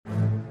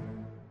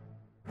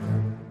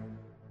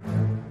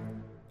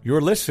You're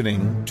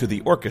listening to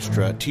the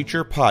Orchestra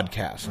Teacher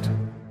Podcast.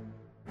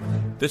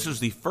 This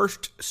is the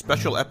first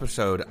special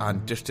episode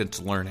on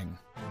distance learning.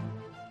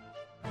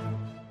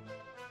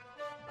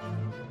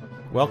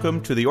 Welcome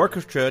to the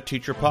Orchestra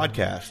Teacher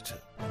Podcast.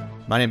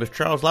 My name is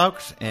Charles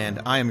Laux,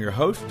 and I am your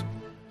host.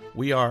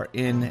 We are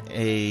in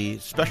a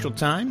special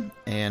time,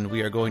 and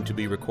we are going to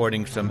be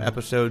recording some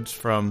episodes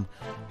from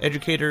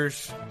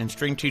educators and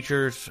string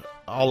teachers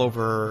all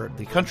over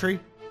the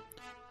country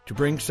to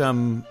bring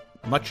some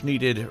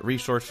much-needed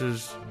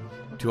resources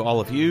to all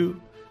of you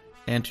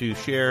and to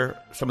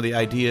share some of the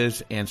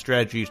ideas and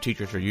strategies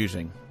teachers are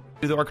using.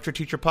 To the Orchestra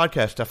Teacher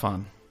Podcast,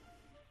 Stephan.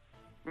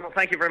 Well,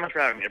 thank you very much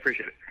for having me. I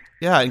appreciate it.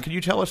 Yeah, and can you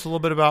tell us a little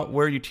bit about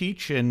where you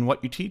teach and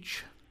what you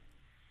teach?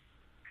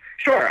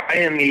 Sure. I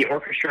am the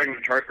orchestra and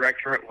guitar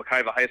director at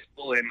Wekiva High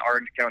School in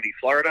Orange County,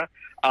 Florida.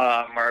 We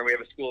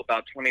have a school of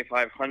about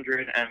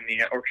 2,500, and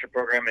the orchestra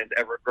program is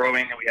ever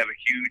growing, and we have a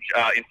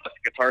huge influx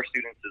of guitar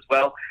students as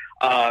well,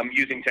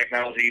 using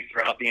technology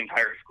throughout the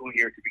entire school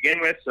year to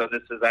begin with. So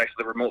this is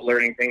actually the remote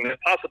learning thing that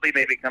possibly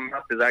maybe coming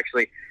up is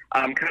actually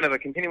kind of a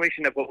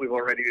continuation of what we've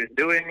already been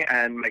doing,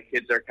 and my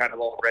kids are kind of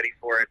all ready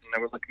for it,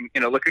 and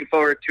we're looking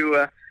forward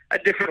to a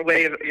different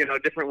way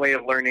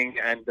of learning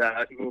and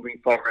moving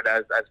forward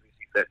as we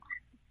see fit.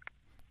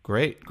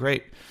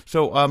 Great.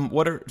 So,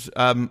 what are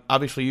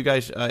obviously you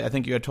guys? I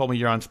think you had told me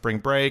you're on spring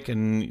break,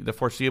 and the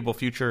foreseeable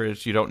future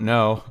is you don't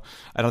know.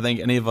 I don't think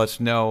any of us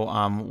know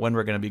when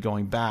we're going to be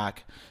going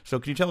back. So,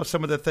 can you tell us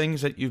some of the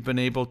things that you've been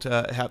able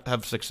to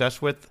have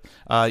success with,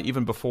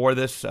 even before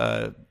this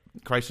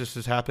crisis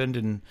has happened,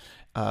 and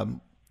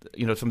some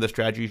of the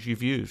strategies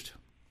you've used?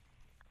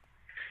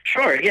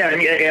 Sure. Yeah.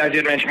 I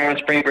did mention we're on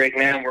spring break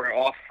now. We're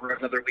off for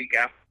another week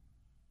after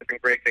spring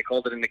break. They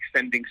called it an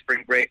extending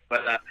spring break,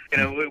 but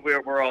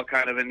we're all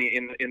kind of in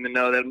the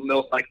know that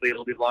most likely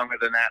it'll be longer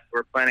than that.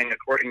 We're planning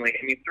accordingly.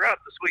 I mean, throughout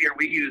the school year,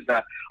 we use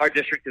our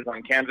district is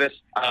on Canvas,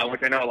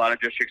 which I know a lot of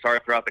districts are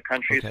throughout the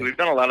country. Okay. So we've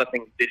done a lot of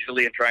things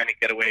digitally and trying to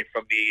get away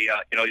from the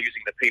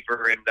using the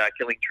paper and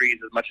killing trees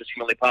as much as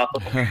humanly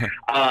possible.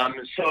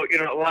 So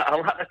a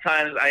lot of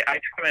times I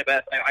try my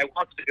best. I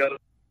wanted to go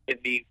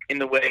in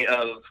the way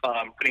of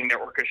putting their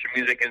orchestra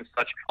music and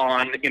such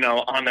on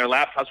their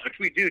laptops, which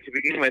we do to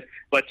begin with,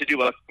 but to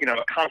do a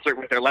concert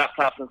with their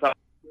laptops and stuff,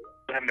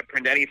 having to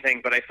print anything,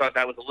 but I thought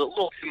that was a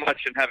little too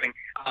much, and having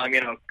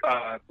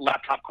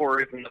laptop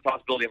cords and the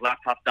possibility of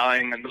laptops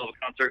dying in the middle of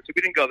a concert, so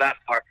we didn't go that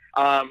far.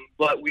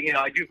 But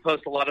I do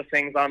post a lot of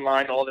things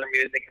online, all their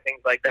music and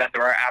things like that.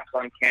 There are apps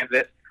on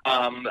Canvas.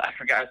 I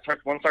forgot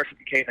one starts with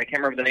the case. I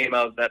can't remember the name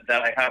of that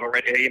I have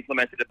already. I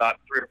implemented about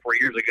 3 or 4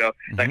 years ago.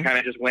 Mm-hmm. That kind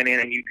of just went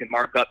in, and you can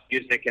mark up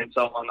music and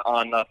so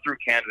on through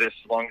Canvas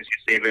as long as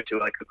you save it to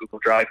like a Google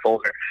Drive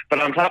folder. But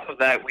on top of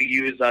that, we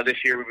use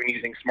this year we've been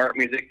using Smart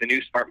Music, the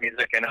new Smart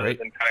Music. I know there's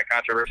been kind of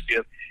controversy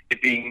of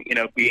it being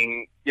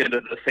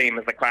the same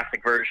as the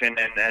classic version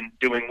and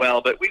doing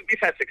well, but we've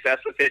had success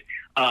with it.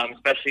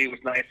 Especially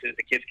what's nice is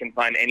the kids can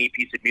find any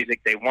piece of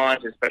music they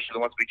want, especially the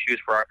ones we choose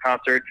for our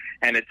concert,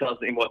 and it tells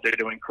them what they're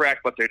doing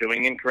correct, what they're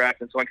doing incorrect,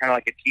 and so I'm kind of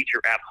like a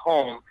teacher at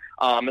home,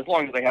 as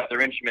long as they have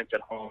their instruments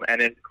at home,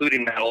 and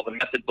including that, all the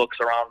method books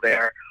are on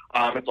there.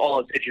 It's all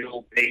a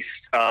digital-based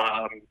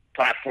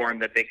platform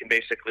that they can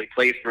basically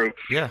play through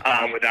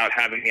without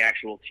having the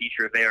actual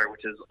teacher there,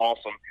 which is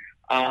awesome.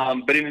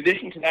 But in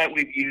addition to that,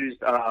 we've used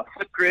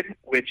Flipgrid,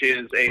 which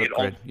is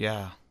a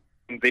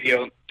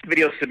video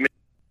submission.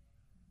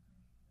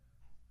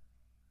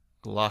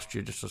 Lost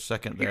you just a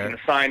second there.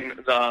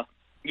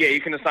 You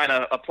can assign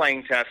a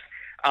playing test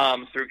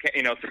through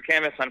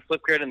Canvas on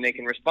Flipgrid, and they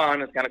can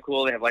respond. It's kind of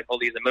cool. They have like all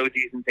these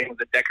emojis and things,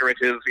 the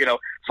decorative,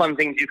 fun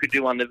things you could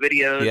do on the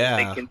videos. Yeah.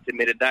 And they can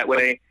submit it that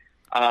way.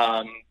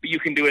 You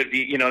can do it,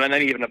 and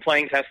then even a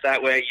playing test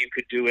that way. You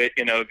could do it,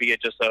 via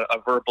just a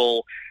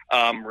verbal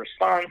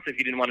response if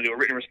you didn't want to do a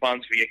written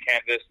response via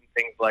Canvas and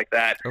things like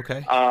that.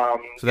 Okay.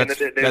 So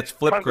that's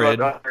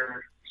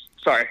Flipgrid.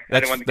 Sorry, I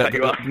didn't want to cut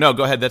you off. No,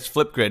 go ahead. That's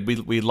Flipgrid.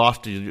 We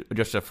lost you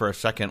just for a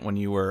second when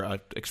you were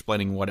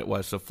explaining what it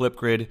was. So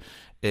Flipgrid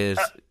is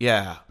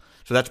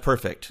So that's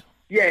perfect.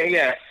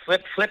 Yeah.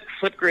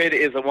 Flipgrid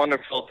is a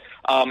wonderful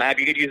app.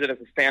 You could use it as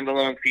a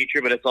standalone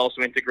feature, but it's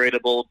also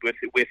integratable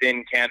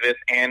within Canvas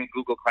and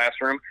Google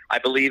Classroom, I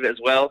believe, as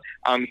well.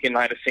 You can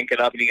either sync it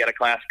up and you get a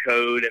class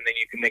code, and then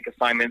you can make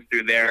assignments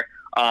through there.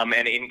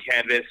 And in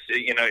Canvas,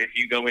 if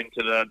you go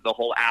into the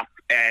whole app,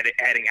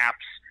 adding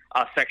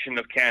apps section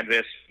of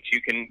Canvas, which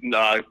you can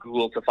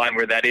Google to find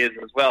where that is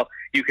as well,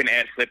 you can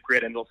add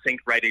Flipgrid, and they'll sync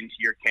right into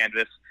your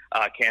Canvas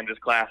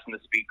class and the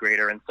speed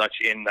grader and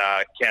such in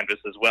Canvas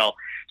as well.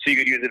 So you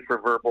could use it for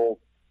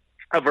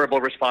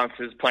verbal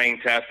responses, playing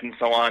tests, and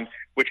so on,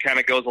 which kind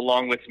of goes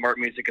along with Smart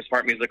Music. A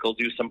Smart Music will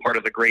do some part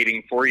of the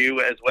grading for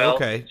you as well.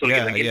 Okay. So you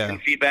get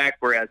instant feedback,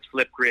 whereas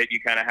Flipgrid, you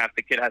kind of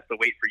the kid has to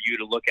wait for you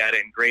to look at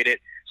it and grade it.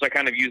 So I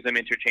kind of use them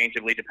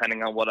interchangeably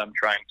depending on what I'm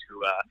trying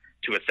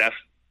to assess.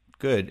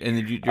 Good.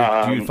 And do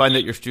you find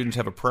that your students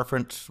have a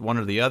preference, one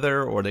or the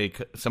other, or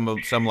some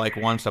like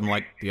one, some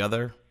like the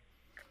other?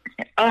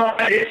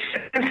 It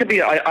tends to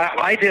be.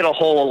 I did a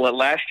whole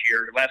last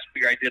year. Last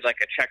year, I did like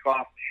a check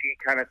off sheet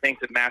kind of thing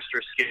to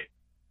master skill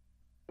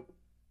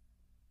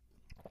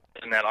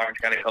in that Orange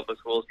County Public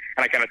Schools,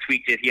 and I kind of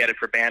tweaked it. He had it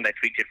for band, I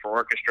tweaked it for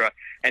orchestra,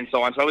 and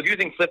so on. So I was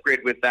using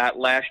Flipgrid with that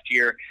last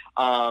year,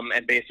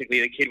 and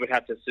basically the kid would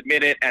have to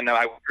submit it, and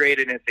I would grade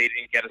it, and if they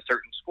didn't get a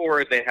certain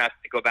score, they have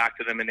to go back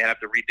to them, and they have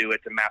to redo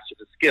it to master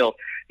the skill.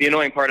 The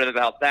annoying part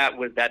about that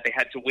was that they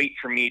had to wait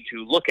for me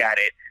to look at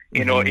it,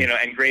 and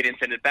grade and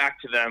send it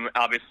back to them.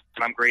 Obviously,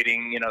 I'm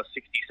grading,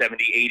 60,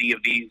 70, 80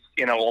 of these,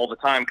 all the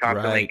time,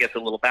 constantly. Right. It gets a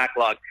little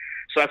backlog.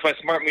 So that's why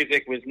Smart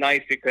Music was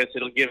nice, because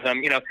it'll give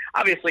them,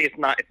 obviously it's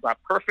not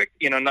perfect,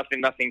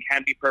 nothing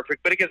can be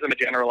perfect, but it gives them a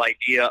general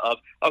idea of,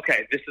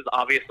 okay, this is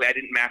obviously, I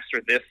didn't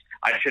master this,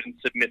 I shouldn't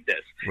submit this.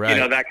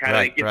 Right. That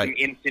kind of gives them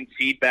instant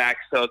feedback,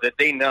 so that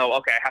they know,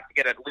 okay, I have to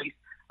get at least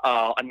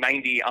a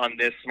 90 on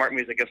this Smart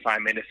Music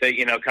assignment. If they,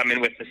 come in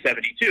with the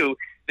 72,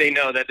 they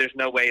know that there's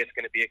no way it's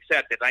going to be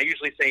accepted. And I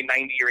usually say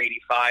 90 or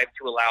 85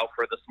 to allow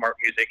for the Smart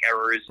Music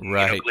errors,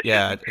 right?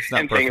 It's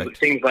not and perfect.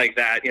 Things like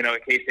that. In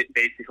case it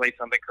basically played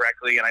something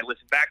correctly, and I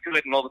listen back to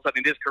it, and all of a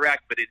sudden it is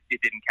correct, but it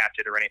didn't catch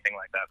it or anything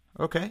like that.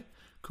 Okay,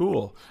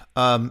 cool.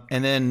 And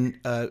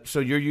then, so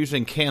you're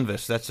using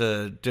Canvas. That's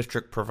a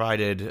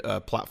district-provided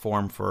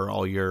platform for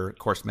all your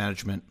course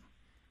management.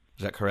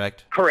 Is that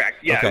correct?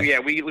 Correct. Yeah. Okay. Yeah.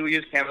 We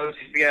use Canvas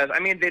because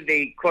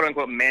they quote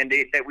unquote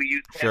mandate that we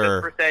use Canvas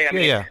Sure. per se. I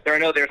mean, there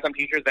are some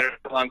teachers that are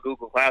still on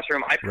Google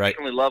Classroom. I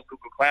personally love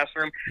Google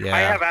Classroom. Yeah. I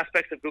have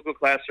aspects of Google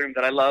Classroom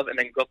that I love, and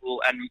then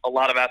Google and a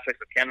lot of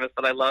aspects of Canvas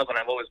that I love. And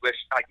I've always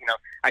wished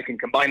I can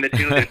combine the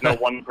two. There's no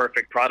one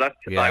perfect product.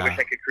 So I wish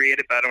I could create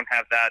it, but I don't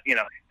have that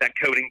that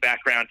coding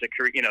background to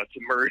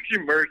merge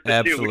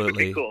the two, which would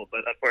be cool.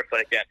 But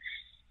unfortunately, I can't.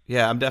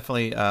 Yeah, I'm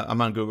definitely.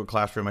 I'm on Google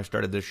Classroom. I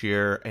started this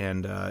year,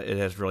 and it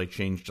has really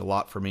changed a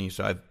lot for me.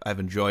 So I've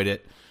enjoyed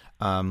it.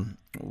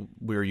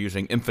 We're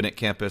using Infinite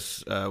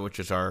Campus, which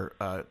is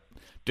our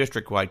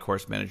district-wide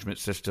course management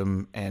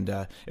system, and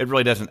it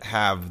really doesn't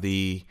have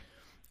the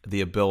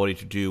ability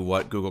to do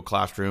what Google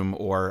Classroom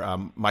or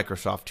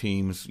Microsoft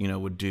Teams,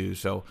 would do.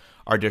 So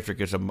our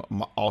district is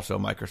also a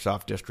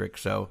Microsoft district.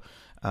 So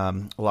a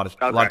lot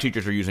of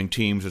teachers are using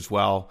Teams as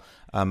well.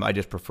 I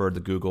just prefer the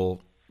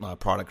Google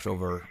products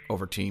over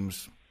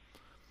Teams.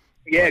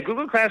 Yeah,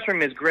 Google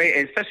Classroom is great,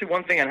 and especially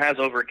one thing it has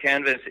over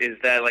Canvas is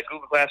that, like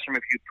Google Classroom,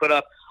 if you put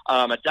up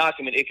a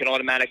document, it can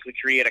automatically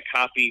create a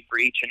copy for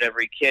each and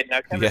every kid. Now,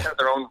 Canvas has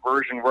their own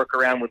version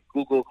workaround with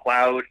Google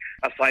Cloud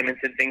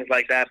assignments and things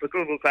like that, but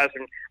Google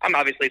Classroom,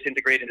 obviously it's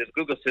integrated into the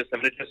Google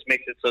system, and it just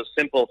makes it so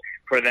simple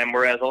for them,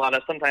 whereas a lot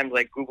of sometimes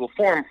like Google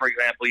Form, for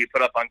example, you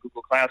put up on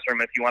Google Classroom,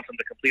 if you want them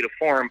to complete a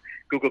form,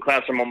 Google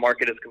Classroom will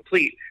mark it as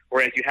complete,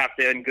 whereas you have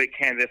to, in good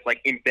Canvas,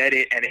 embed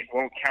it, and it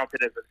won't count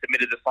it as a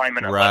submitted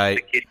assignment unless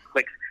the kid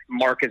clicks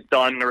mark is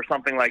done or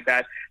something like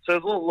that. So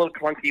it's a little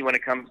clunky when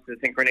it comes to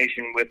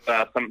synchronization with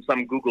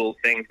some Google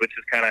things, which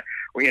is kind of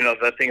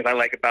the things I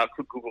like about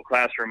Google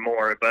Classroom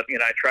more. But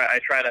I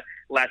try to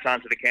latch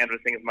onto the Canvas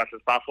thing as much as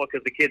possible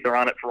because the kids are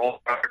on it for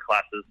all other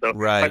classes. So if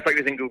I start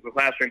using Google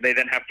Classroom, they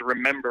then have to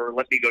remember,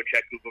 let me go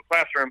check Google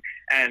Classroom,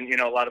 and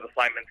a lot of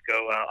assignments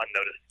go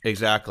unnoticed.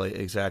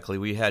 Exactly.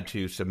 We had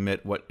to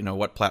submit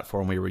what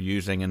platform we were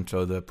using, and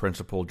so the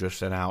principal just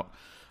sent out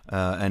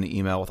an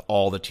email with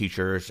all the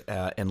teachers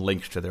and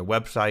links to their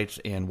websites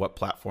and what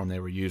platform they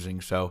were using.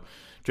 So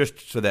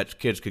just so that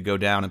kids could go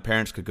down and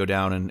parents could go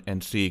down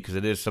and see, because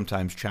it is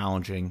sometimes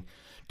challenging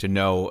to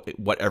know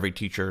what every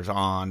teacher is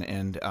on,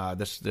 and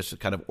this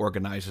kind of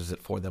organizes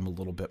it for them a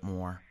little bit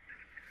more.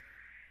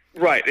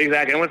 Right,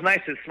 exactly. And what's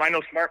nice is I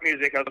know Smart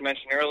Music, as I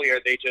mentioned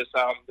earlier, they just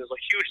there's a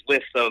huge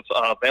list of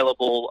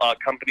available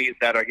companies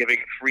that are giving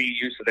free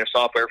use of their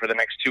software for the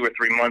next 2 or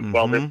 3 months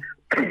while this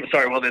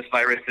this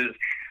virus is.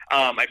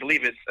 I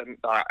believe it's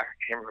I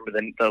can't remember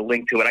the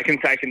link to it. I can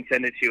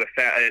send it to you.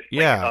 It's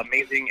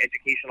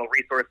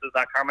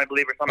amazingeducationalresources.com, I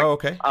believe, or something. Oh,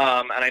 okay.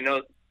 And I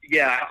know.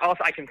 Yeah,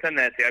 also I can send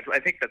that to you. I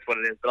think that's what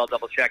it is, but I'll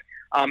double check.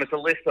 It's a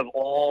list of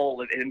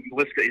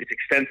it's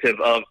extensive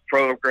of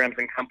programs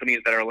and companies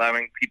that are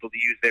allowing people to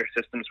use their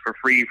systems for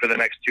free for the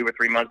next 2 or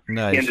 3 months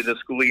into the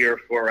school year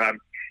for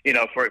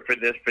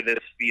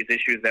these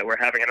issues that we're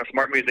having. I know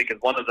Smart Music is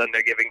one of them.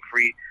 They're giving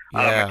free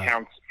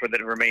accounts for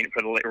the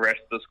rest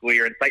of the school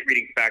year. And Sight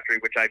Reading Factory,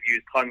 which I've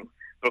used tons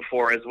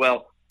before as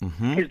well,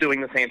 is doing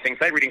the same thing.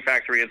 Sight Reading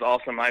Factory is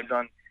awesome. I've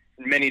done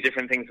many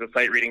different things with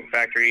Sight Reading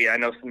Factory. I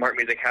know Smart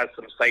Music has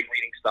some sight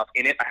reading stuff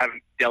in it. I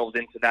haven't delved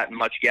into that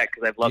much yet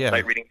because I've loved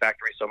Sight Reading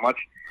Factory so much.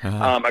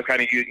 I've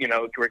kind of used,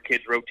 where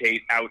kids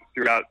rotate out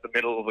throughout the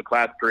middle of the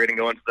class period and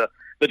go into the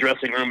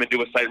dressing room and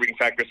do a Sight Reading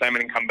Factory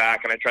assignment and come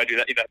back. And I try to do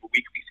that, a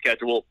weekly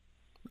schedule.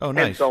 Oh,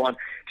 nice. And so on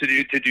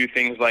to do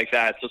things like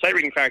that. So Sight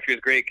Reading Factory is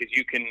great because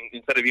you can,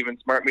 instead of even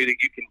Smart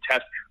Music, you can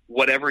test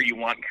whatever you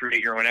want,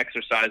 create your own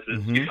exercises,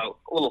 Mm-hmm. you know,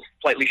 a little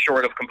slightly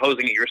short of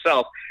composing it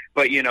yourself.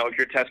 But, you know, if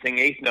you're testing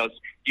eighth notes,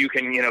 you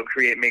can, you know,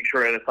 make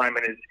sure an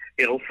assignment is,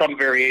 some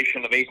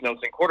variation of eighth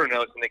notes and quarter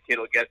notes, and the kid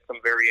will get some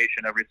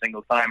variation every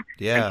single time.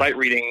 Yeah. And sight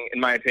reading, in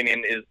my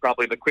opinion, is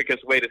probably the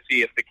quickest way to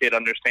see if the kid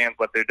understands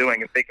what they're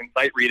doing. If they can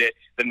sight read it,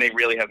 then they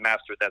really have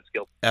mastered that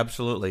skill.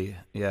 Absolutely.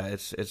 Yeah,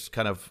 it's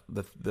kind of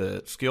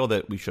the skill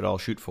that we should all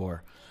shoot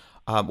for.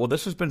 Well,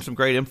 this has been some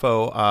great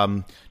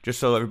info. Just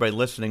so everybody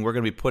listening, we're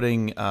going to be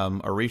putting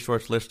a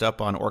resource list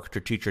up on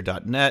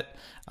orchestrateacher.net,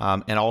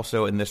 and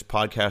also in this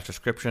podcast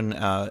description,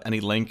 any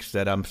links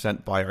that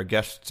sent by our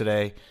guests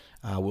today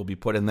will be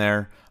put in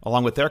there,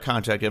 along with their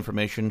contact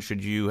information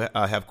should you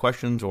have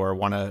questions or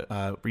want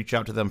to reach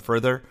out to them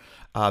further.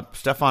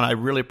 Stephan, I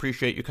really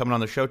appreciate you coming on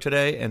the show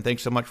today, and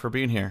thanks so much for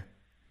being here.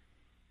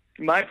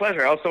 My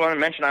pleasure. I also want to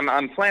mention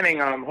I'm planning,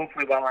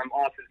 hopefully while I'm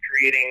off, is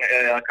creating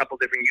a couple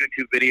different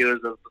YouTube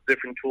videos of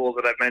different tools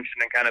that I've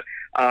mentioned, and kind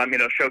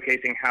of,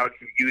 showcasing how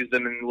to use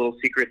them and little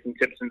secrets and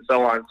tips and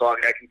so on. So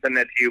I can send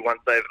that to you once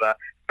I've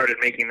started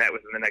making that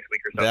within the next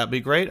week or so. That'd be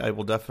great. I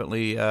will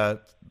definitely,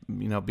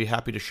 be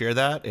happy to share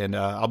that, and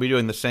I'll be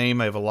doing the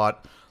same. I have a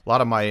lot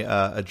of my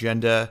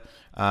agenda.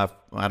 I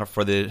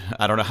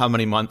don't know how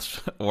many months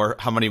or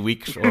how many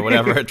weeks or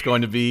whatever it's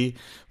going to be.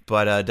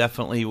 But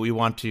definitely we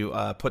want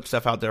to put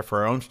stuff out there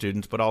for our own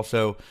students, but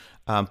also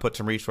put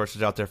some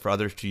resources out there for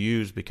others to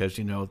use, because,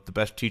 you know, the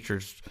best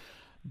teachers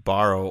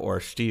borrow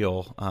or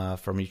steal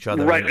from each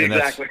other. Right, and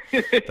exactly.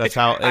 That's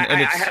how. And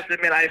I have to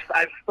admit,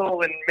 I've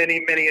stolen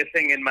many a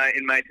thing in my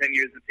 10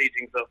 years of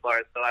teaching so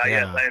far. So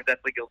yes, I am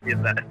definitely guilty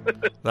of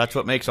that. That's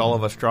what makes all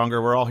of us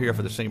stronger. We're all here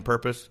for the same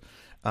purpose.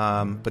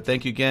 But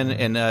thank you again,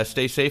 and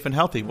stay safe and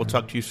healthy. We'll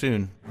talk to you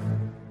soon.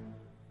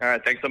 All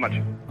right, thanks so much.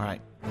 All right,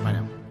 bye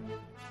now.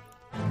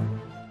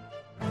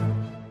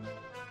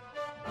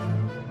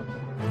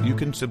 You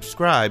can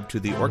subscribe to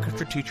the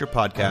Orchestra Teacher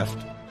Podcast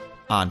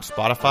on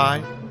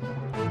Spotify,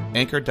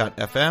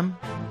 Anchor.fm,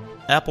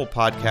 Apple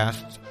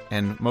Podcasts,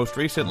 and most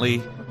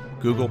recently,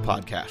 Google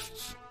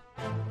Podcasts.